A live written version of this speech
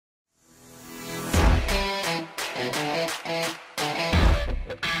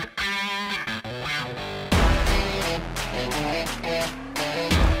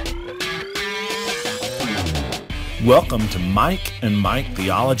Welcome to Mike and Mike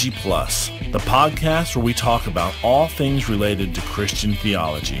Theology Plus, the podcast where we talk about all things related to Christian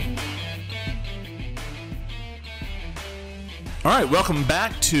theology. All right, welcome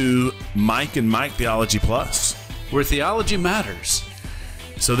back to Mike and Mike Theology Plus, where theology matters.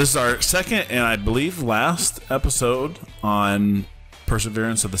 So this is our second and I believe last episode on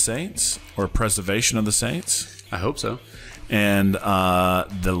perseverance of the saints or preservation of the saints. I hope so. And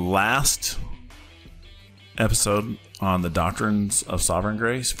the last episode on the doctrines of sovereign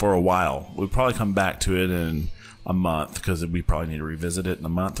grace for a while. We'll probably come back to it in a month because we probably need to revisit it in a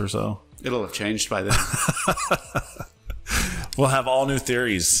month or so. It'll have changed by then. We'll have all new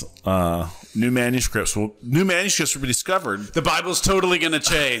theories, new manuscripts. New manuscripts will be discovered. The Bible's totally going to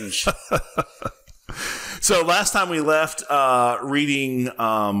change. So last time we left reading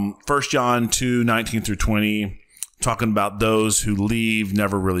 1 John 2, 19 through 20, talking about those who leave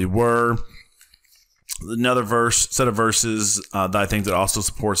never really were. Another set of verses that I think that also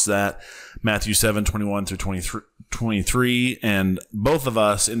supports that, Matthew 7, 21 through 23. And both of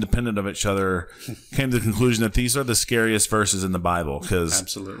us, independent of each other, came to the conclusion that these are the scariest verses in the Bible. Because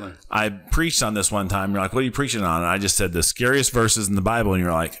absolutely, I preached on this one time. You're like, what are you preaching on? And I just said the scariest verses in the Bible. And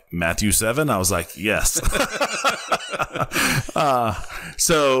you're like, Matthew 7? I was like, yes.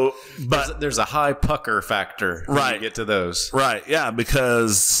 But there's a high pucker factor when you get to those. Right. Yeah.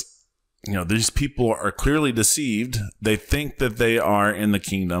 Because these people are clearly deceived. They think that they are in the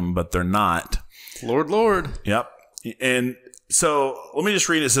kingdom, but they're not. Lord. Yep. And so let me just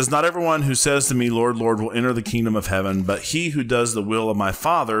read it. It says, not everyone who says to me, Lord, Lord, will enter the kingdom of heaven, but he who does the will of my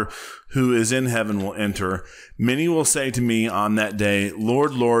Father who is in heaven will enter. Many will say to me on that day,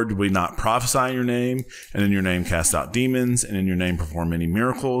 Lord, Lord, did we not prophesy in your name, and in your name cast out demons, and in your name perform many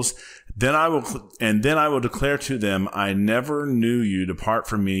miracles? Then I will declare to them, I never knew you. Depart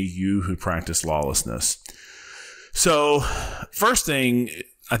from me, you who practice lawlessness. So, first thing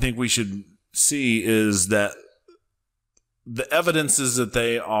I think we should see is that the evidences that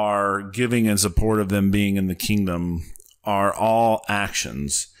they are giving in support of them being in the kingdom are all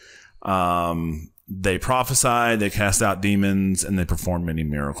actions. They prophesy, they cast out demons, and they perform many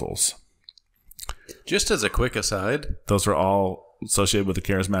miracles. Just as a quick aside, those are all associated with the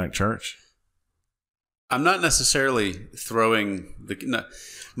charismatic church? I'm not necessarily throwing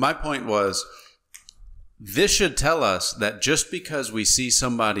my point was, this should tell us that just because we see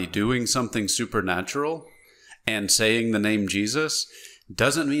somebody doing something supernatural and saying the name Jesus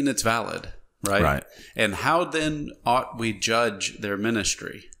doesn't mean it's valid, right? Right. And how then ought we judge their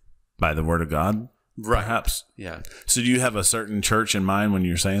ministry? By the word of God? Right. Perhaps. Yeah. So do you have a certain church in mind when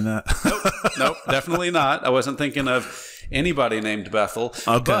you're saying that? Nope, definitely not. I wasn't thinking of anybody named Bethel.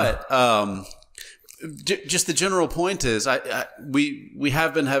 Okay. But just the general point is, we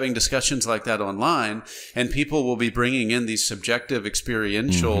have been having discussions like that online, and people will be bringing in these subjective,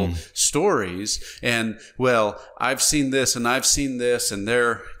 experiential stories. And, well, I've seen this and I've seen this, and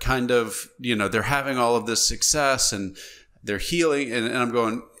they're kind of, they're having all of this success and they're healing. And I'm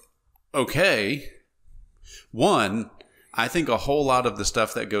going, okay. One, I think a whole lot of the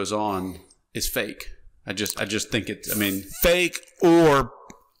stuff that goes on is fake. I just think fake or,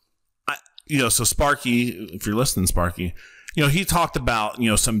 so Sparky, if you're listening, Sparky, he talked about,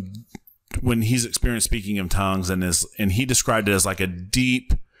 when he's experienced speaking in tongues and he described it as like a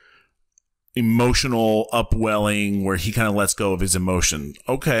deep emotional upwelling where he kind of lets go of his emotion.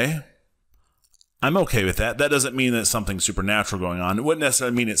 Okay. I'm okay with that. That doesn't mean that it's something supernatural going on. It wouldn't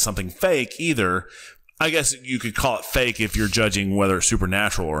necessarily mean it's something fake either. I guess you could call it fake if you're judging whether it's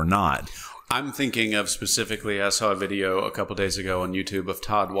supernatural or not. I'm thinking of specifically, I saw a video a couple days ago on YouTube of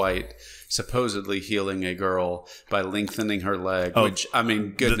Todd White supposedly healing a girl by lengthening her leg, which,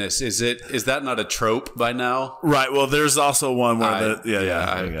 goodness, is that not a trope by now? Right. Well, there's also one where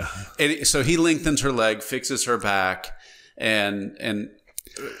and so he lengthens her leg, fixes her back, and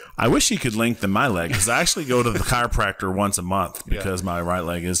I wish he could lengthen my leg, because I actually go to the chiropractor once a month because my right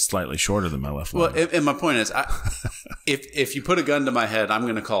leg is slightly shorter than my left leg. Well, and my point is, if you put a gun to my head, I'm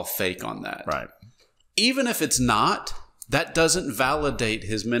going to call fake on that. Right. Even if it's not, that doesn't validate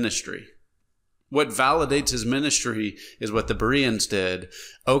his ministry. What validates his ministry is what the Bereans did.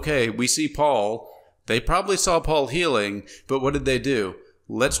 Okay, we see Paul. They probably saw Paul healing, but what did they do?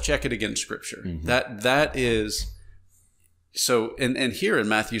 Let's check it against Scripture. Mm-hmm. That is... So, and here in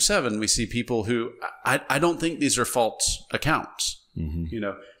Matthew 7, we see people who, I don't think these are false accounts.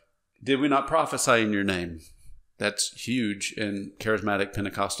 Mm-hmm. Did we not prophesy in your name? That's huge in charismatic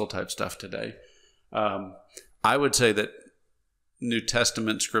Pentecostal type stuff today. I would say that New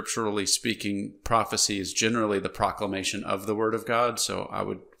Testament, scripturally speaking, prophecy is generally the proclamation of the Word of God. So I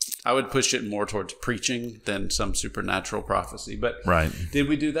would I would push it more towards preaching than some supernatural prophecy. But Right. did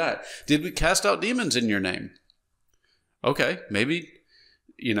we do that? Did we cast out demons in your name? Okay, maybe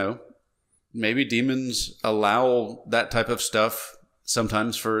demons allow that type of stuff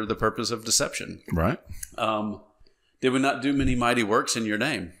sometimes for the purpose of deception. Right. Did we not do many mighty works in your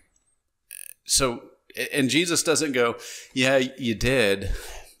name? So, and Jesus doesn't go, yeah, you did,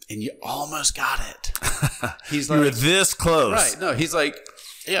 and you almost got it. He's like, you were this close. Right. No, he's like,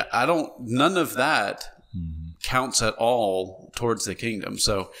 yeah, none of that counts at all towards the kingdom.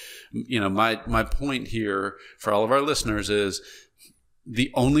 So, my point here for all of our listeners is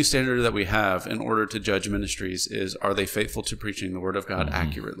the only standard that we have in order to judge ministries is, are they faithful to preaching the word of God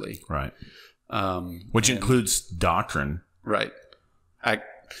accurately? Right. Which includes doctrine. Right. I'm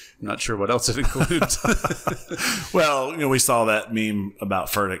not sure what else it includes. Well, we saw that meme about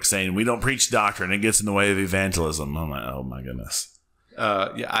Furtick saying, we don't preach doctrine. It gets in the way of evangelism. I'm like, oh my goodness.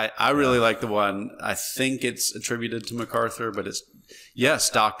 I really like the one. I think it's attributed to MacArthur, but it's, yes,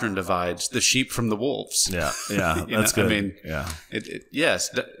 doctrine divides the sheep from the wolves. Yeah. Yeah. That's good. I mean, yes,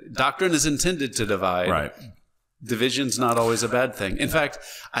 doctrine is intended to divide. Right. Division's not always a bad thing. In fact,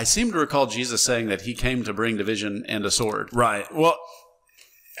 I seem to recall Jesus saying that he came to bring division and a sword. Right. Well,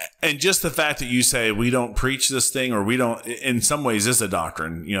 and just the fact that you say we don't preach this thing, or we don't, in some ways, is a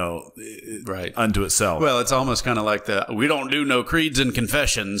doctrine, right, unto itself. Well, it's almost kind of like we don't do no creeds and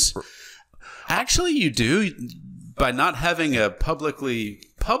confessions. Actually, you do. By not having a publicly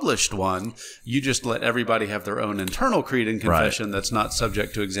published one, you just let everybody have their own internal creed and confession that's not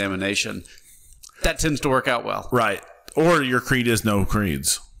subject to examination. That tends to work out well. Right. Or your creed is no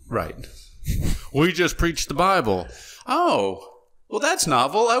creeds. Right. We just preach the Bible. Oh, well, that's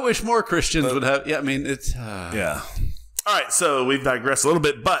novel. I wish more Christians would have. Yeah, I mean, it's. Yeah. All right. So we've digressed a little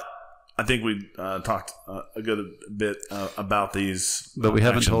bit, but I think we talked a good bit about these. But we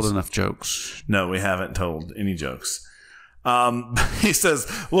haven't told enough jokes. No, we haven't told any jokes. He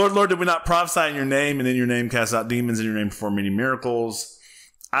says, Lord, Lord, did we not prophesy in your name, and in your name cast out demons, in your name perform many miracles?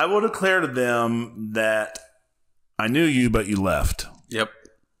 I will declare to them that I knew you, but you left. Yep.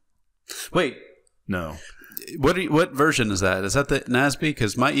 Wait. No. What version is that? Is that the NASB?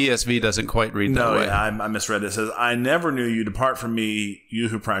 Because my ESV doesn't quite read that way. No, I misread it. It says, I never knew you. Depart from me, you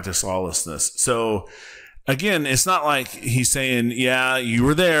who practice lawlessness. So, again, it's not like he's saying, yeah, you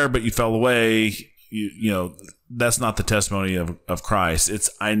were there, but you fell away. That's not the testimony of Christ. It's,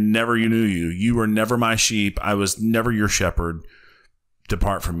 I never knew you. You were never my sheep. I was never your shepherd.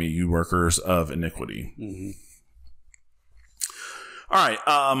 Depart from me, you workers of iniquity. Mm-hmm. All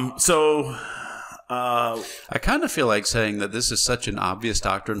right. So I kind of feel like saying that this is such an obvious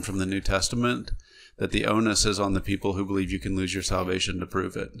doctrine from the New Testament that the onus is on the people who believe you can lose your salvation to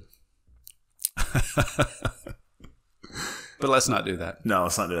prove it. But let's not do that. No,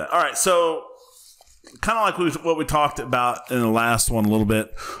 let's not do that. All right. So kind of like what we talked about in the last one a little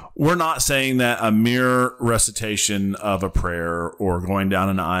bit, we're not saying that a mere recitation of a prayer or going down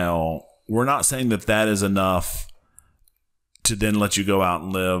an aisle, we're not saying that that is enough to then let you go out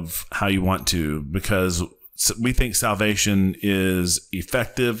and live how you want to, because we think salvation is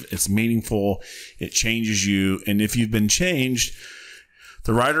effective, it's meaningful, it changes you. And if you've been changed,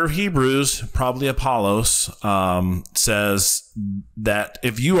 the writer of Hebrews, probably Apollos, says that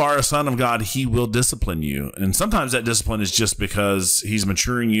if you are a son of God, he will discipline you. And sometimes that discipline is just because he's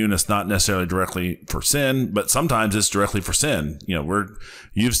maturing you, and it's not necessarily directly for sin, but sometimes it's directly for sin.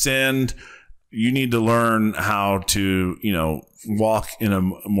 You've sinned. You need to learn how to, walk in a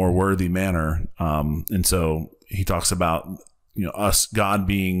more worthy manner. And so he talks about, us, God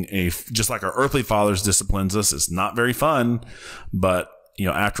being just like our earthly fathers disciplines us. It's not very fun, but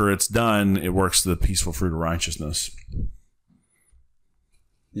after it's done, it works the peaceful fruit of righteousness.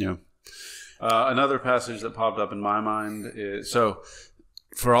 Yeah. Another passage that popped up in my mind is, so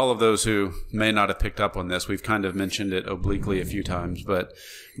for all of those who may not have picked up on this, we've kind of mentioned it obliquely a few times, but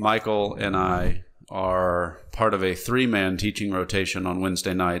Michael and I are part of a 3-man teaching rotation on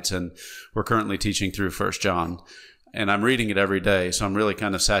Wednesday nights, and we're currently teaching through 1 John. And I'm reading it every day, so I'm really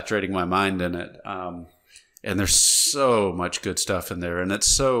kind of saturating my mind in it. And there's so much good stuff in there, and it's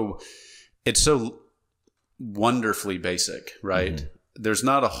so wonderfully basic, right? Mm-hmm. There's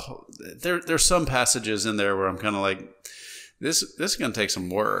not there's some passages in there where I'm kind of like, this is going to take some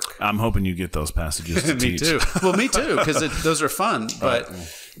work. I'm hoping you get those passages to Me teach. too. Well, me too, because those are fun. But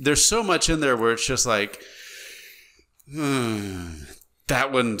there's so much in there where it's just like,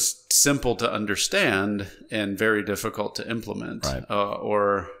 that one's simple to understand and very difficult to implement. Right.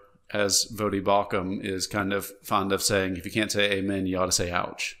 Or as Vodi Balcom is kind of fond of saying, if you can't say amen, you ought to say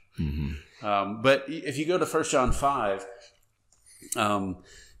ouch. Mm-hmm. But if you go to 1 John 5,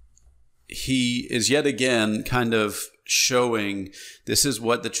 he is yet again kind of showing this is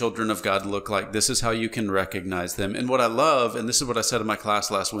what the children of God look like. This is how you can recognize them. And what I love, and this is what I said in my class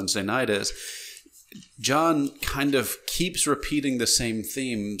last Wednesday night, is John kind of keeps repeating the same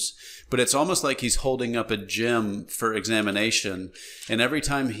themes, but it's almost like he's holding up a gem for examination. And every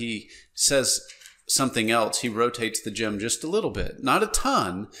time he says something else, he rotates the gem just a little bit, not a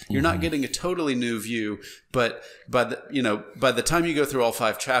ton. You're not getting a totally new view, but by the time you go through all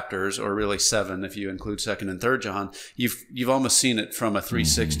 5 chapters, or really 7 if you include 2nd and 3rd John, you've almost seen it from a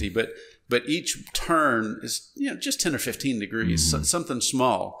 360. But each turn is just 10 or 15 degrees, something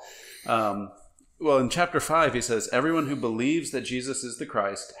small. Well, in chapter 5, he says, everyone who believes that Jesus is the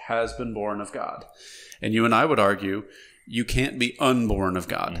Christ has been born of God. And you and I would argue you can't be unborn of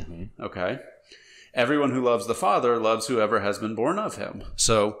God. Okay? Everyone who loves the Father loves whoever has been born of him.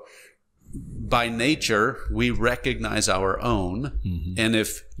 So by nature, we recognize our own. And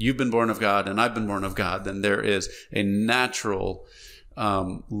if you've been born of God and I've been born of God, then there is a natural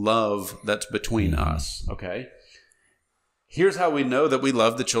love that's between us. Okay? Here's how we know that we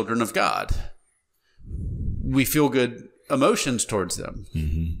love the children of God. We feel good emotions towards them.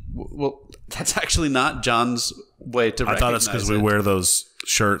 Well, that's actually not John's way to recognize it. I thought it's because we wear those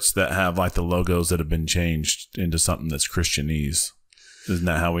shirts that have like the logos that have been changed into something that's Christianese. Isn't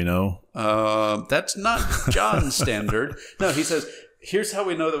that how we know? That's not John's standard. No, he says, here's how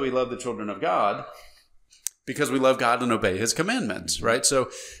we know that we love the children of God, because we love God and obey his commandments, right? So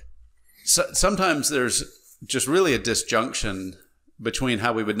sometimes there's just really a disjunction between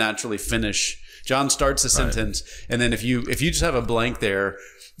how we would naturally finish. John starts a sentence, and then if you just have a blank there,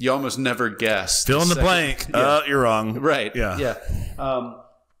 you almost never guess. Fill in the blank. You're wrong. Right. Yeah.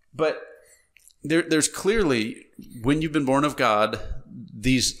 But there's clearly, when you've been born of God,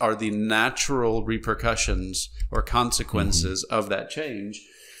 these are the natural repercussions or consequences of that change.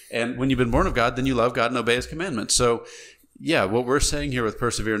 And when you've been born of God, then you love God and obey his commandments. So, yeah, what we're saying here with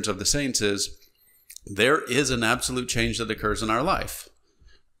Perseverance of the Saints is there is an absolute change that occurs in our life.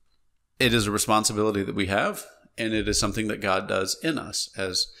 It is a responsibility that we have, and it is something that God does in us.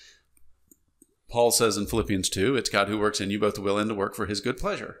 As Paul says in Philippians 2, it's God who works in you both to will and to work for his good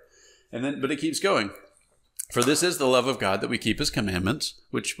pleasure. But it keeps going. For this is the love of God, that we keep his commandments,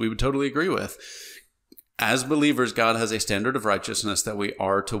 which we would totally agree with. As believers, God has a standard of righteousness that we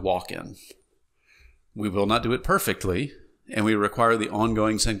are to walk in. We will not do it perfectly, and we require the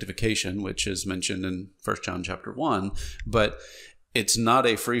ongoing sanctification, which is mentioned in 1 John chapter 1, but it's not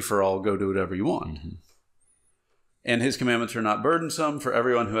a free-for-all, go do whatever you want. And his commandments are not burdensome, for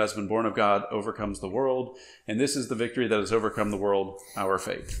everyone who has been born of God overcomes the world, and this is the victory that has overcome the world, our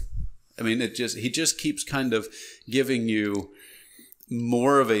faith. I mean, he just keeps kind of giving you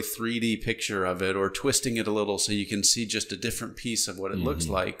more of a 3D picture of it, or twisting it a little so you can see just a different piece of what it looks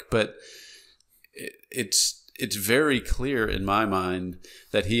like. But it's very clear in my mind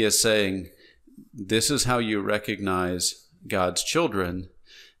that he is saying, this is how you recognize God's children.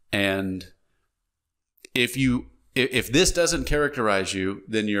 And if this doesn't characterize you,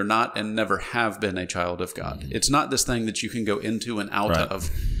 then you're not and never have been a child of God. It's not this thing that you can go into and out of,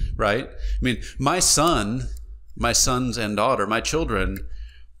 right? I mean, my sons and daughter, my children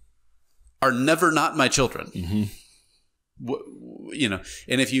are never not my children. And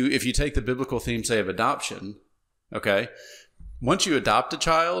if you take the biblical theme, say, of adoption, okay, once you adopt a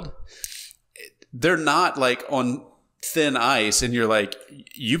child, they're not like on thin ice and you're like,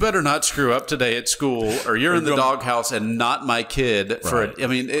 you better not screw up today at school, or you're in the doghouse and not my kid.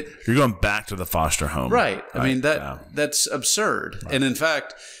 You're going back to the foster home. Right. I mean, that's absurd. Right. And in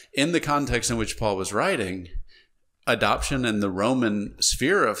fact, in the context in which Paul was writing, adoption in the Roman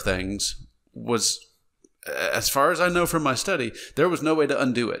sphere of things was, as far as I know from my study, there was no way to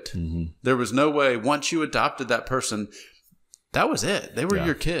undo it. There was no way, once you adopted that person, that was it. They were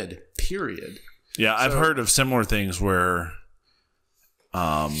your kid, period. Yeah, I've heard of similar things where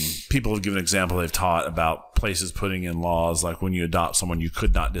people have given an example they've taught about places putting in laws, like when you adopt someone, you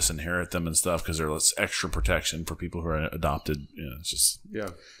could not disinherit them and stuff because there's extra protection for people who are adopted. It's just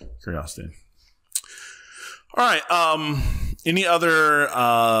curiosity. All right. Any other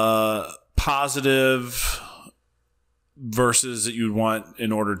positive verses that you'd want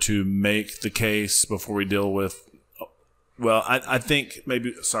in order to make the case before we deal with? Well, I think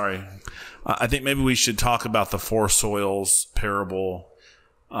maybe we should talk about the 4 soils parable.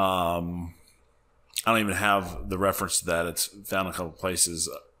 I don't even have the reference to that. It's found in a couple places.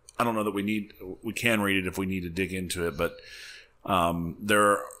 I don't know that we can read it if we need to dig into it, but there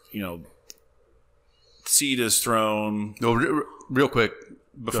are, seed is thrown. No, real quick,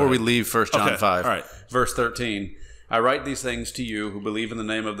 before we leave 1 John 5, all right. Verse 13. I write these things to you who believe in the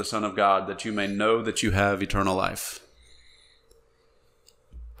name of the Son of God, that you may know that you have eternal life.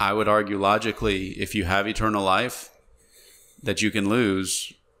 I would argue logically, if you have eternal life that you can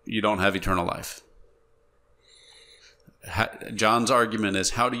lose, you don't have eternal life. John's argument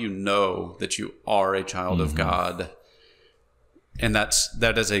is, how do you know that you are a child of God? And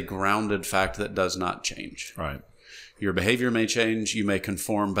that is a grounded fact that does not change. Right. Your behavior may change. You may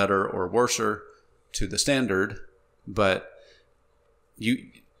conform better or worser to the standard, but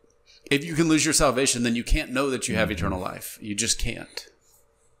if you can lose your salvation, then you can't know that you have eternal life. You just can't.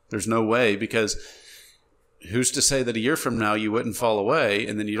 There's no way, because who's to say that a year from now you wouldn't fall away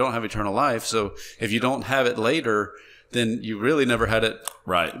and then you don't have eternal life? So if you don't have it later, then you really never had it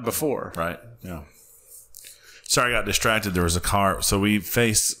before. Right. Yeah. Sorry, I got distracted. There was a car. So we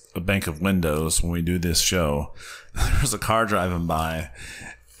face a bank of windows when we do this show. There was a car driving by,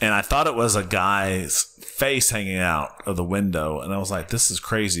 and I thought it was a guy's face hanging out of the window. And I was like, this is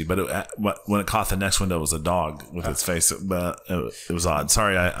crazy. But when it caught the next window, it was a dog with its face. But it was odd.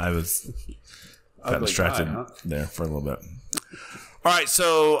 Sorry, I got distracted there for a little bit. All right,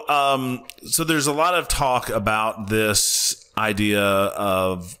 so there's a lot of talk about this idea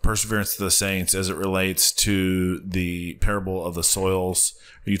of perseverance of the saints as it relates to the parable of the soils.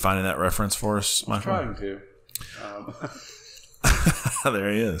 Are you finding that reference for us, Michael? I'm trying to.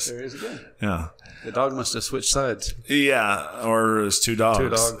 There he is. There he is again. Yeah. The dog must have switched sides. Yeah, or it was two dogs. Two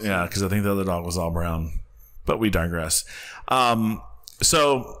dogs. Yeah, because I think the other dog was all brown. But we digress.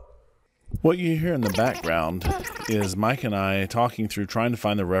 So what you hear in the background is Mike and I talking through trying to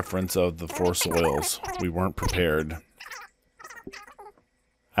find the reference of the four soils. We weren't prepared.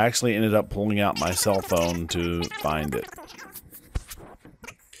 I actually ended up pulling out my cell phone to find it.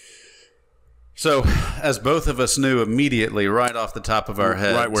 So, as both of us knew immediately right off the top of our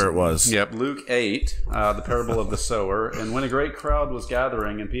heads. Right where it was. Yep, Luke 8, the parable of the sower. And when a great crowd was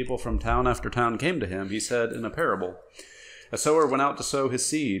gathering and people from town after town came to him, he said in a parable, a sower went out to sow his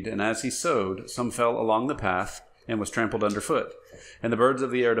seed, and as he sowed, some fell along the path and was trampled underfoot. And the birds of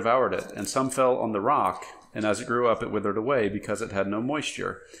the air devoured it. And some fell on the rock, and as it grew up, it withered away because it had no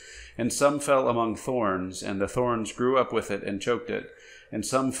moisture. And some fell among thorns, and the thorns grew up with it and choked it. And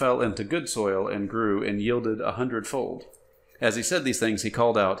some fell into good soil and grew and yielded 100-fold. As he said these things, he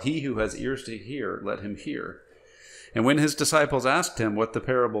called out, "He who has ears to hear, let him hear." And when his disciples asked him what the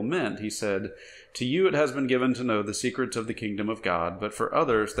parable meant, he said, "To you it has been given to know the secrets of the kingdom of God, but for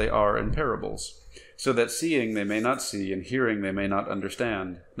others they are in parables, so that seeing they may not see, and hearing they may not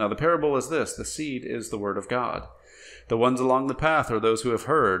understand. Now the parable is this: the seed is the word of God. The ones along the path are those who have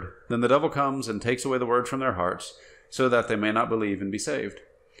heard. Then the devil comes and takes away the word from their hearts, so that they may not believe and be saved.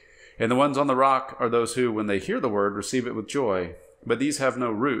 And the ones on the rock are those who, when they hear the word, receive it with joy. But these have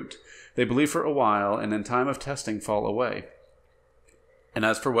no root. They believe for a while, and in time of testing fall away. And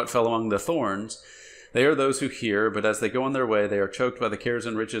as for what fell among the thorns, they are those who hear, but as they go on their way, they are choked by the cares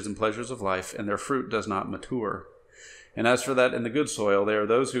and riches and pleasures of life, and their fruit does not mature. And as for that in the good soil, they are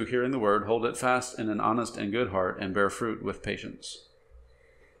those who, hearing the word, hold it fast in an honest and good heart, and bear fruit with patience."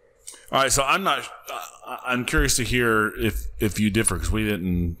 All right, so I'm curious to hear if you differ, because we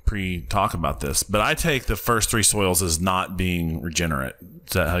didn't pre-talk about this, but I take the first three soils as not being regenerate.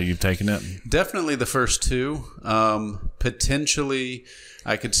 Is that how you've taken it? Definitely the first two. Potentially,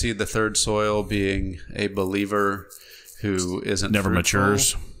 I could see the third soil being a believer who isn't never fruitful.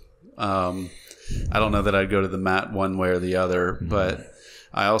 matures. I don't know that I'd go to the mat one way or the other, but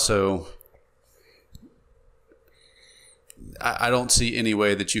I also... I don't see any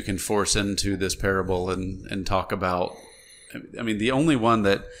way that you can force into this parable and talk about... I mean, the only one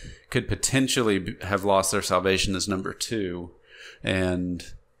that could potentially have lost their salvation is number 2. And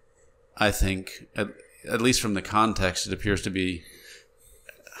I think, at least from the context, it appears to be,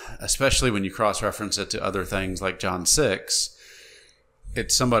 especially when you cross-reference it to other things like John 6,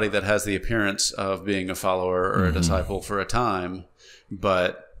 it's somebody that has the appearance of being a follower or a disciple for a time,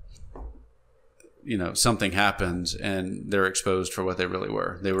 but... something happens and they're exposed for what they really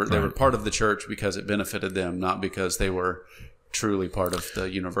were. They were part of the church because it benefited them, not because they were truly part of the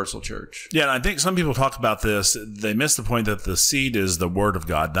universal church. Yeah, and I think some people talk about this. They miss the point that the seed is the word of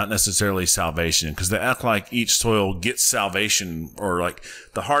God, not necessarily salvation, because they act like each soil gets salvation, or like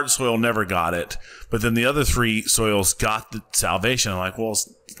the hard soil never got it, but then the other 3 soils got the salvation. I'm like, well,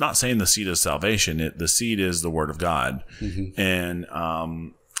 it's not saying the seed is salvation. The seed is the word of God. And,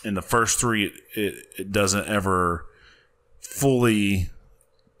 in the first 3, it doesn't ever fully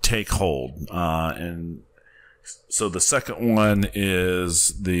take hold. And so the second one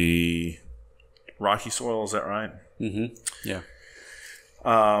is the rocky soil. Is that right? Yeah.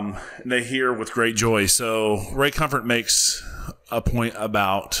 They hear with great joy. So Ray Comfort makes a point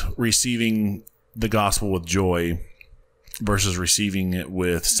about receiving the gospel with joy versus receiving it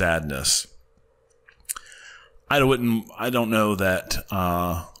with sadness. I don't know that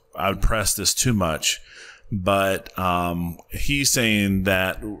I would press this too much, but he's saying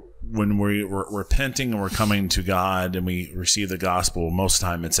that when we're repenting and we're coming to God and we receive the gospel, most of the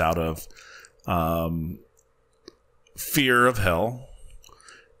time it's out of fear of hell,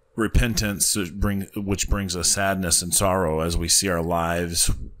 repentance, which brings us sadness and sorrow as we see our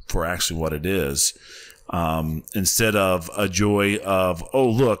lives for actually what it is, instead of a joy of, oh,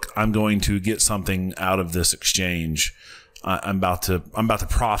 look, I'm going to get something out of this exchange. I'm about to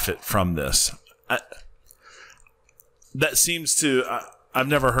profit from this. That seems to, I've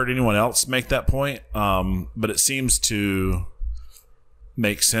never heard anyone else make that point, but it seems to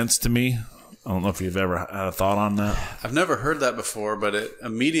make sense to me. I don't know if you've ever had a thought on that. I've never heard that before, but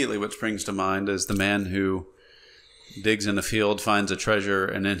immediately what springs to mind is the man who digs in a field, finds a treasure,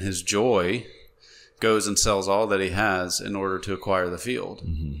 and in his joy goes and sells all that he has in order to acquire the field.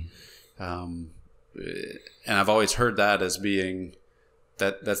 Mm-hmm. And I've always heard that as being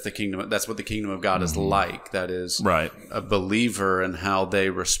that's the kingdom. That's what the kingdom of God is like. That is right. A believer and how they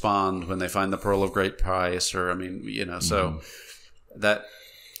respond when they find the pearl of great price, or so that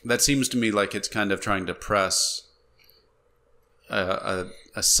seems to me like it's kind of trying to press a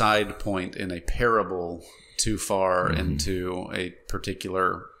side point in a parable too far into a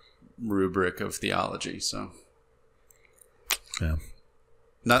particular rubric of theology. So, yeah,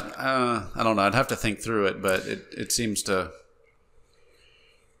 I don't know. I'd have to think through it, but it seems to.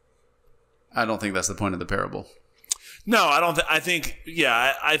 I don't think that's the point of the parable. No, I don't. I think,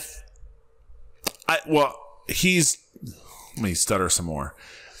 yeah, well, let me stutter some more.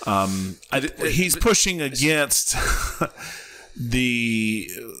 He's pushing against the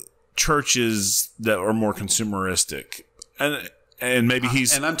churches that are more consumeristic, and maybe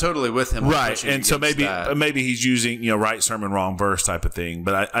he's, and I'm totally with him, right? And so maybe he's using right sermon, wrong verse type of thing.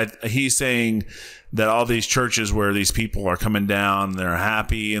 But he's saying that all these churches where these people are coming down, they're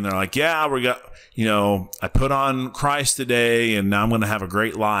happy and they're like, yeah, we got, I put on Christ today, and now I'm going to have a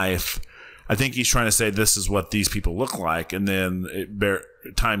great life. I think he's trying to say this is what these people look like, and then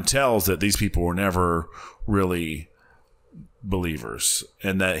time tells that these people were never really believers,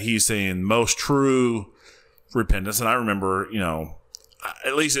 and that he's saying most true repentance. And I remember,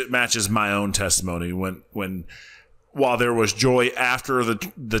 at least it matches my own testimony when while there was joy after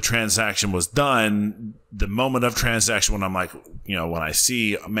the transaction was done, the moment of transaction when I'm like, when I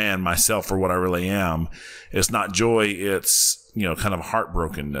see myself for what I really am, it's not joy, it's kind of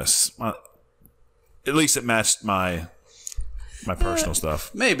heartbrokenness. At least it matched my personal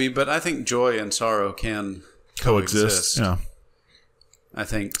stuff. Maybe, but I think joy and sorrow can coexist. Yeah. I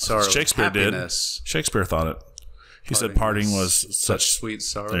think sorrow, Shakespeare happiness. Did. Shakespeare thought it. He said parting was such sweet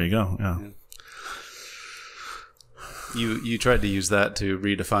sorrow. There you go. Yeah. You tried to use that to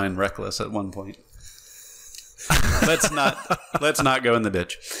redefine reckless at one point. Let's not go in the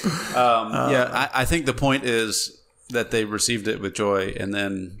ditch. I think the point is that they received it with joy and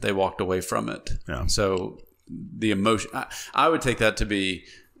then they walked away from it. Yeah. So the emotion, I would take that to be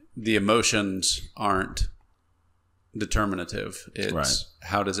the emotions aren't determinative. It's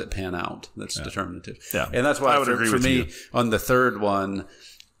how does it pan out that's determinative. Yeah. And that's why I would agree for with me you. On the third one,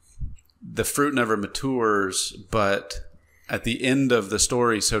 the fruit never matures, but at the end of the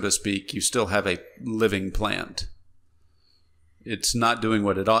story, so to speak, you still have a living plant. It's not doing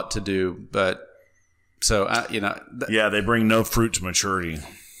what it ought to do, but so, they bring no fruit to maturity.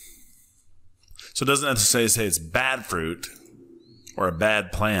 So it doesn't necessarily say it's bad fruit or a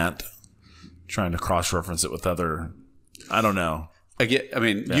bad plant, trying to cross-reference it with other, I don't know.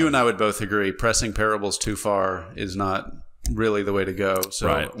 Again, you and I would both agree pressing parables too far is not really the way to go. So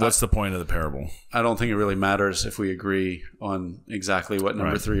right. What's the point of the parable? I don't think it really matters if we agree on exactly what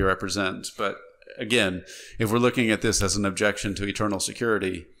number 3 represents. But again, if we're looking at this as an objection to eternal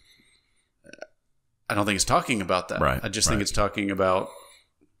security, I don't think it's talking about that. Right. I just think it's talking about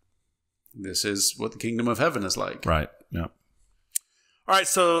this is what the kingdom of heaven is like. Right. Yeah. All right.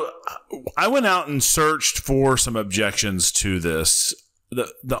 So I went out and searched for some objections to this.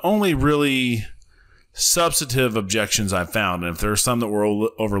 The only really substantive objections I found, and if there are some that we're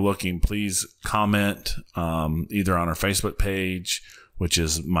overlooking, please comment either on our Facebook page, which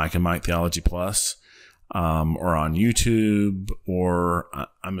is Mike and Mike Theology Plus, or on YouTube, or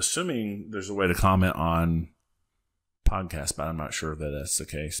I'm assuming there's a way to comment on podcast, but I'm not sure that that's the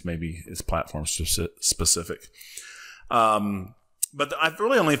case. Maybe it's platform specific. But I've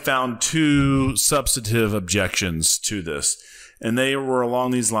really only found 2 substantive objections to this. And they were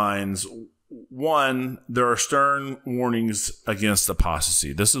along these lines. One, there are stern warnings against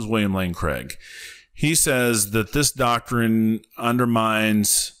apostasy. This is William Lane Craig. He says that this doctrine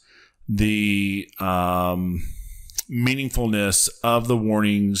undermines the meaningfulness of the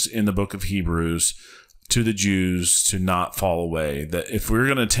warnings in the book of Hebrews to the Jews to not fall away. That if we're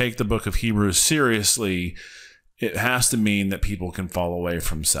going to take the book of Hebrews seriously, it has to mean that people can fall away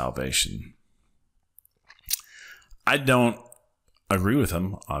from salvation. I don't agree with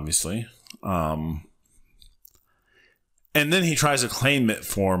him, obviously. And then he tries to claim it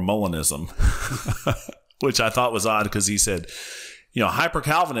for Molinism, which I thought was odd because he said,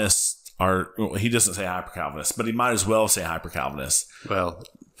 hyper-Calvinists are, well, he doesn't say hyper-Calvinists, but he might as well say hyper-Calvinists. Well,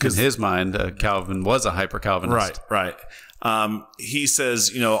 in his mind, Calvin was a hyper-Calvinist. Right. He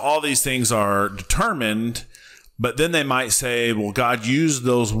says, all these things are determined, but then they might say, well, God used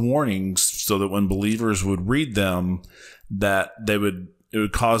those warnings so that when believers would read them, that it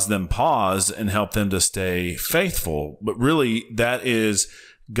would cause them pause and help them to stay faithful. But really, that is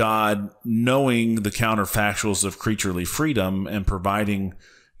God knowing the counterfactuals of creaturely freedom and providing,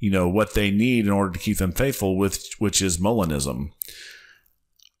 what they need in order to keep them faithful, which is Molinism.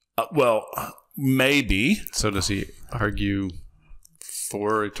 Well, maybe. So does he argue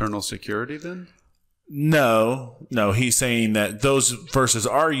for eternal security then? No. He's saying that those verses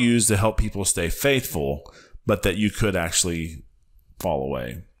are used to help people stay faithful, but that you could actually fall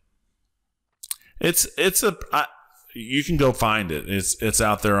away. You can go find it. It's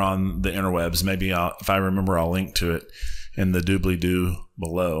out there on the interwebs. Maybe if I remember, I'll link to it in the doobly-doo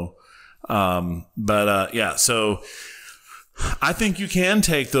below. So I think you can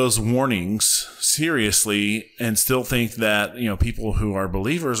take those warnings seriously and still think that, people who are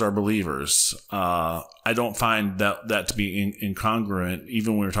believers are believers. I don't find that to be incongruent.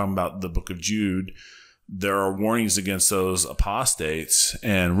 Even when we're talking about the book of Jude, there are warnings against those apostates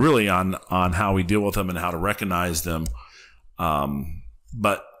and really on how we deal with them and how to recognize them.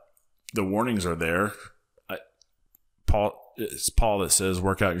 But the warnings are there. It's Paul that says,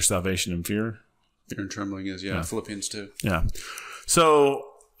 work out your salvation in fear. Fear and trembling is, Philippians 2. Yeah. So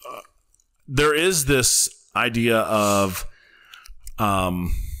there is this idea of,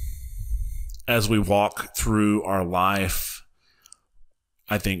 as we walk through our life,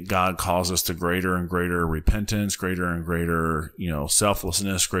 I think God calls us to greater and greater repentance, greater and greater,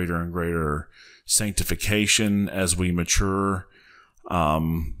 selflessness, greater and greater sanctification as we mature. I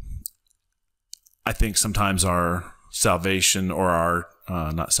think sometimes our salvation or our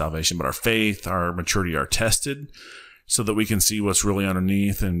not salvation, but our faith, our maturity are tested so that we can see what's really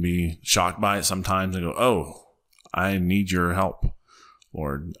underneath and be shocked by it sometimes and go, oh, I need your help,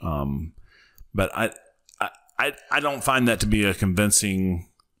 Lord. But I don't find that to be a convincing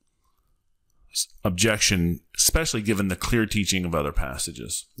objection, especially given the clear teaching of other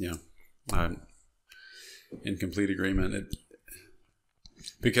passages. Yeah. I'm in complete agreement.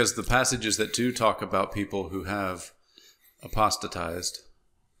 Because the passages that do talk about people who have apostatized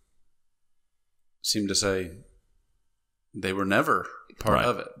seem to say they were never part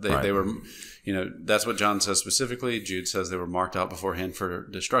of it. They were, that's what John says specifically. Jude says they were marked out beforehand for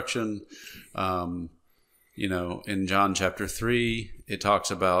destruction. In John chapter 3, it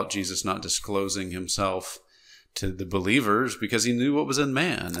talks about Jesus not disclosing himself to the believers because he knew what was in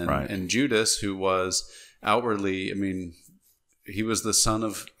man. And Judas, who was outwardly, he was the son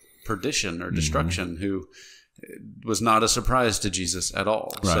of perdition or destruction, who was not a surprise to Jesus at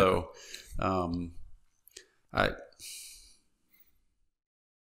all. Right. So,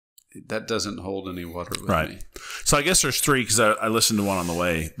 that doesn't hold any water with me. So I guess there's three because I listened to one on the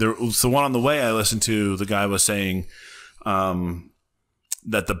way. There was the one on the way I listened to. The guy was saying that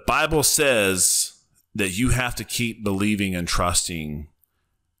the Bible says that you have to keep believing and trusting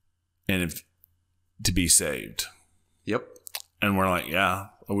to be saved. Yep. And we're like, yeah,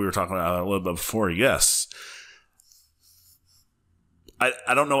 we were talking about that a little bit before. Yes.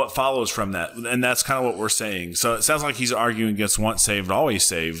 I don't know what follows from that. And that's kind of what we're saying. So it sounds like he's arguing against once saved, always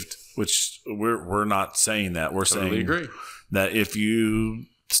saved, which we're not saying that. We're saying agree. That if you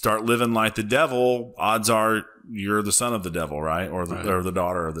start living like the devil, odds are you're the son of the devil, right? Or the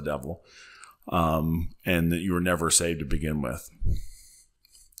daughter of the devil. And that you were never saved to begin with.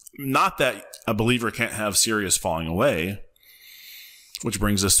 Not that a believer can't have serious falling away, which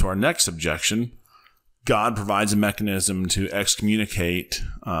brings us to our next objection. God provides a mechanism to excommunicate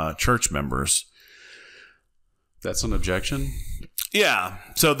church members. That's an objection? Yeah.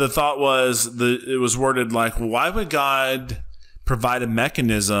 So the thought was, it was worded like, why would God provide a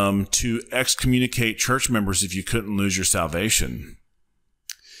mechanism to excommunicate church members if you couldn't lose your salvation?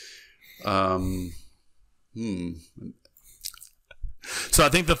 So I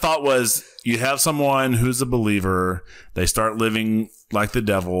think the thought was you have someone who's a believer, they start living like the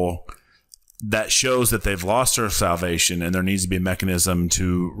devil. That shows that they've lost their salvation, and there needs to be a mechanism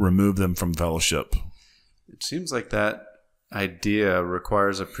to remove them from fellowship. It seems like that idea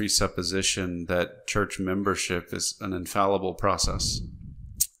requires a presupposition that church membership is an infallible process.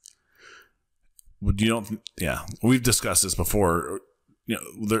 You don't? Yeah, we've discussed this before. I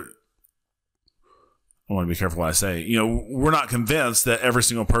want to be careful what I say. We're not convinced that every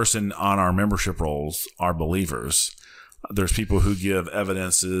single person on our membership rolls are believers. There's people who give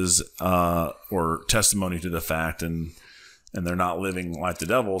evidences or testimony to the fact, and they're not living like the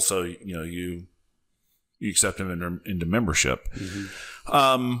devil. So you accept them into membership.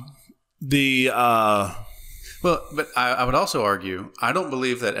 Mm-hmm. But I would also argue, I don't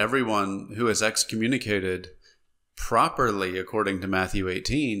believe that everyone who is excommunicated properly, according to Matthew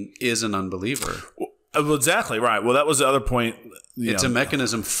 18, is an unbeliever. Well, exactly right. Well, that was the other point. It's a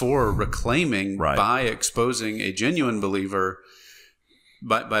mechanism for reclaiming by exposing a genuine believer,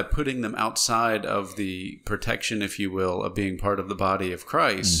 by putting them outside of the protection, if you will, of being part of the body of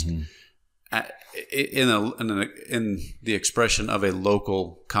Christ. Mm-hmm. In the expression of a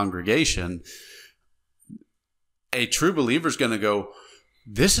local congregation. A true believer is going to go,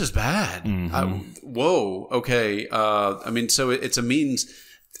 this is bad. Mm-hmm. Whoa. Okay. So it's a means.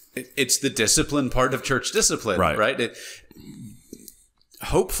 It's the discipline part of church discipline, right?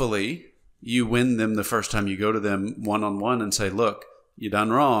 Hopefully, you win them the first time you go to them one-on-one and say, look, you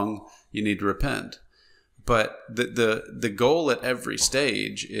done wrong. You need to repent. But the goal at every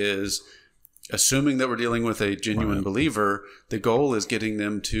stage is, assuming that we're dealing with a genuine believer, the goal is getting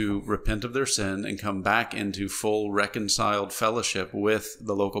them to repent of their sin and come back into full reconciled fellowship with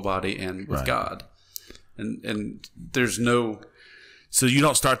the local body and with God. And there's no... So you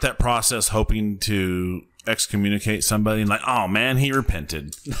don't start that process hoping to excommunicate somebody and like, oh man, he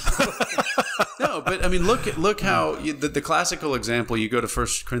repented. No, but I mean, look how the classical example, you go to 1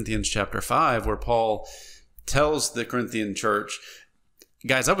 Corinthians chapter 5, where Paul tells the Corinthian church,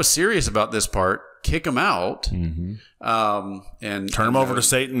 guys, I was serious about this part. Kick them out, and turn them over to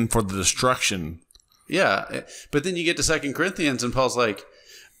Satan for the destruction. Yeah, but then you get to 2 Corinthians, and Paul's like,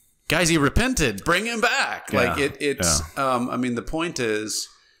 guys, he repented. Bring him back. Yeah. The point is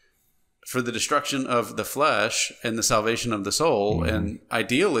for the destruction of the flesh and the salvation of the soul, and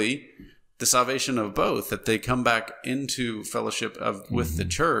ideally the salvation of both, that they come back into fellowship with the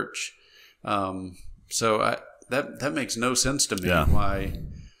church. That makes no sense to me. Yeah. Why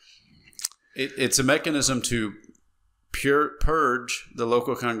it's a mechanism to purge the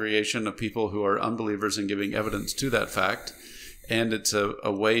local congregation of people who are unbelievers and giving evidence to that fact. And it's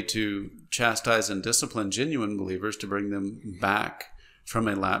a way to chastise and discipline genuine believers to bring them back from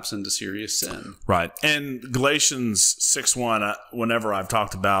a lapse into serious sin. Right. And Galatians 6:1, whenever I've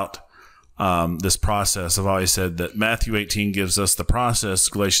talked about this process, I've always said that Matthew 18 gives us the process.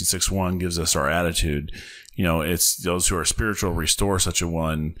 Galatians 6:1 gives us our attitude. It's those who are spiritual, restore such a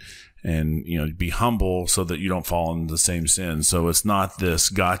one, and, be humble so that you don't fall into the same sin. So it's not this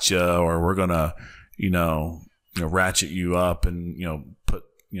gotcha, or we're going to, ratchet you up and, put,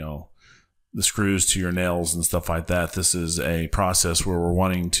 the screws to your nails and stuff like that. This is a process where we're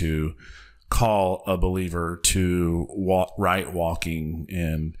wanting to call a believer to right walking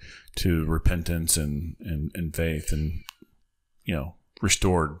and to repentance and faith and,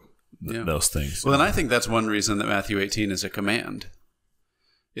 restored those things. Well, and I think that's one reason that Matthew 18 is a command,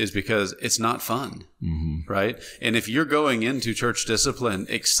 is because it's not fun, right? And if you're going into church discipline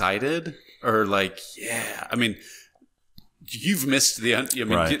excited or like, you've missed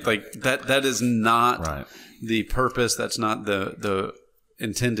that is not the purpose. That's not the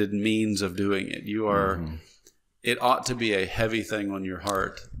intended means of doing it. You are, it ought to be a heavy thing on your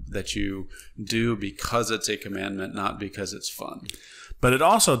heart that you do because it's a commandment, not because it's fun. But it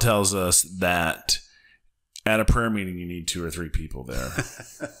also tells us that at a prayer meeting, you need 2 or 3 people there.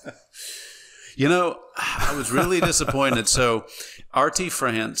 I was really disappointed. So RT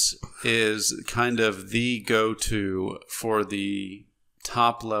France is kind of the go-to for the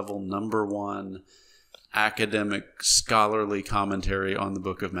top level number 1 academic scholarly commentary on the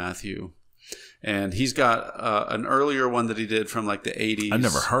book of Matthew. And he's got an earlier one that he did from like the 80s. I've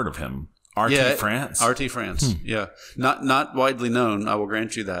never heard of him. RT France? RT France, yeah. Not widely known, I will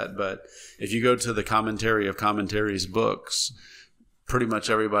grant you that. But if you go to the Commentary of Commentaries books, pretty much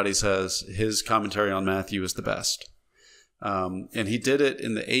everybody says his commentary on Matthew is the best. And he did it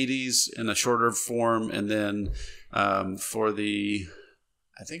in the 80s in a shorter form. And then for the,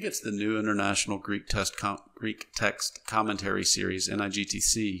 I think it's the New International Greek Text Commentary Series,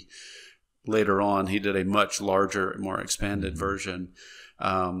 NIGTC, later on, he did a much larger, more expanded version.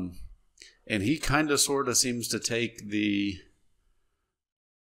 And he kind of sort of seems to take the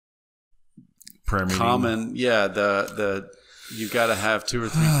prayer meeting. Common, yeah, the you've got to have 2 or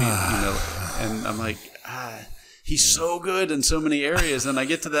 3 people, and I'm like, he's so good in so many areas, and I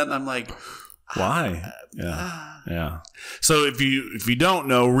get to that, and I'm like, why? Yeah. So if you don't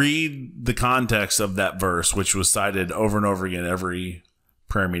know, read the context of that verse, which was cited over and over again every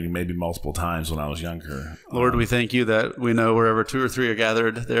prayer meeting, maybe multiple times when I was younger. Lord, we thank you that we know wherever 2 or 3 are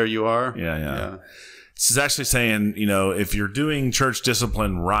gathered, there you are. Yeah. This is actually saying, if you're doing church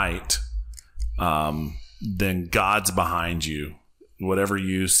discipline right, then God's behind you. Whatever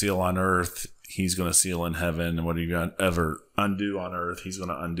you seal on earth, he's going to seal in heaven. And whatever you ever undo on earth, he's going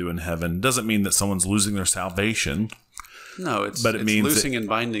to undo in heaven. Doesn't mean that someone's losing their salvation. No, it's means loosing and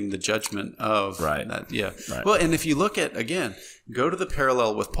binding the judgment of that. Yeah. Right. Well, and if you look at, again, go to the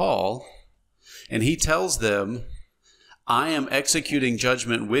parallel with Paul, and he tells them, I am executing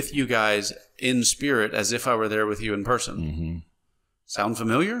judgment with you guys in spirit as if I were there with you in person. Mm-hmm. Sound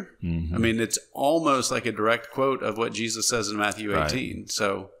familiar? Mm-hmm. I mean, it's almost like a direct quote of what Jesus says in Matthew 18. Right.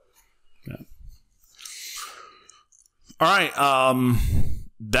 So, yeah. All right.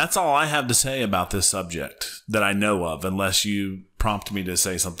 That's all I have to say about this subject that I know of, unless you prompt me to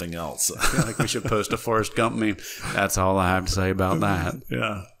say something else. I feel like we should post a Forrest Gump meme. That's all I have to say about that.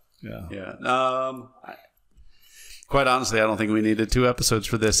 Yeah. Quite honestly, I don't think we needed 2 episodes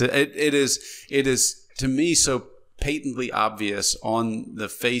for this. It is to me so patently obvious on the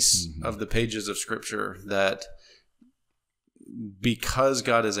face of the pages of Scripture that because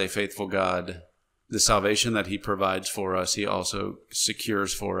God is a faithful God, the salvation that he provides for us, he also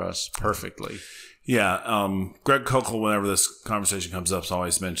secures for us perfectly. Yeah. Greg Kokel, whenever this conversation comes up,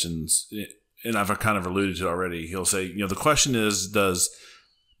 always mentions, and I've kind of alluded to it already, he'll say, the question is, does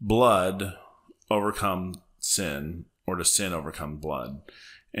blood overcome sin, or does sin overcome blood?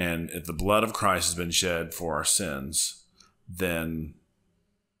 And if the blood of Christ has been shed for our sins, then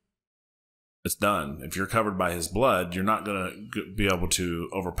it's done. If you're covered by his blood, you're not going to be able to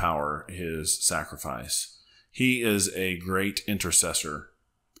overpower his sacrifice. He is a great intercessor.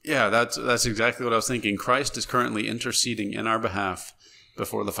 Yeah, that's exactly what I was thinking. Christ is currently interceding in our behalf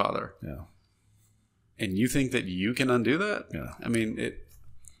before the Father. Yeah. And you think that you can undo that? Yeah. I mean,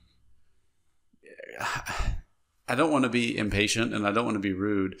 I don't want to be impatient and I don't want to be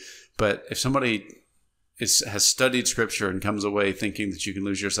rude, but if somebody has studied Scripture and comes away thinking that you can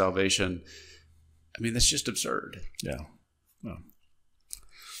lose your salvation, I mean, that's just absurd. Yeah. All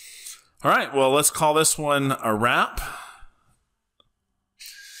right. Well, let's call this one a wrap.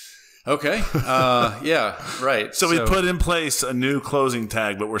 Okay. Yeah, right. So we put in place a new closing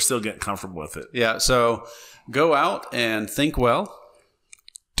tag, but we're still getting comfortable with it. Yeah. So go out and think well.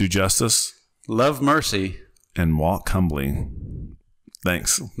 Do justice. Love mercy. And walk humbly.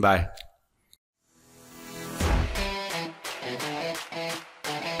 Thanks. Bye.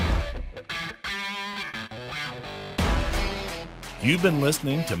 You've been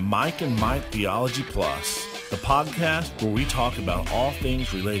listening to Mike and Mike Theology Plus, the podcast where we talk about all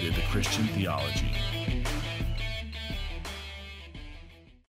things related to Christian theology.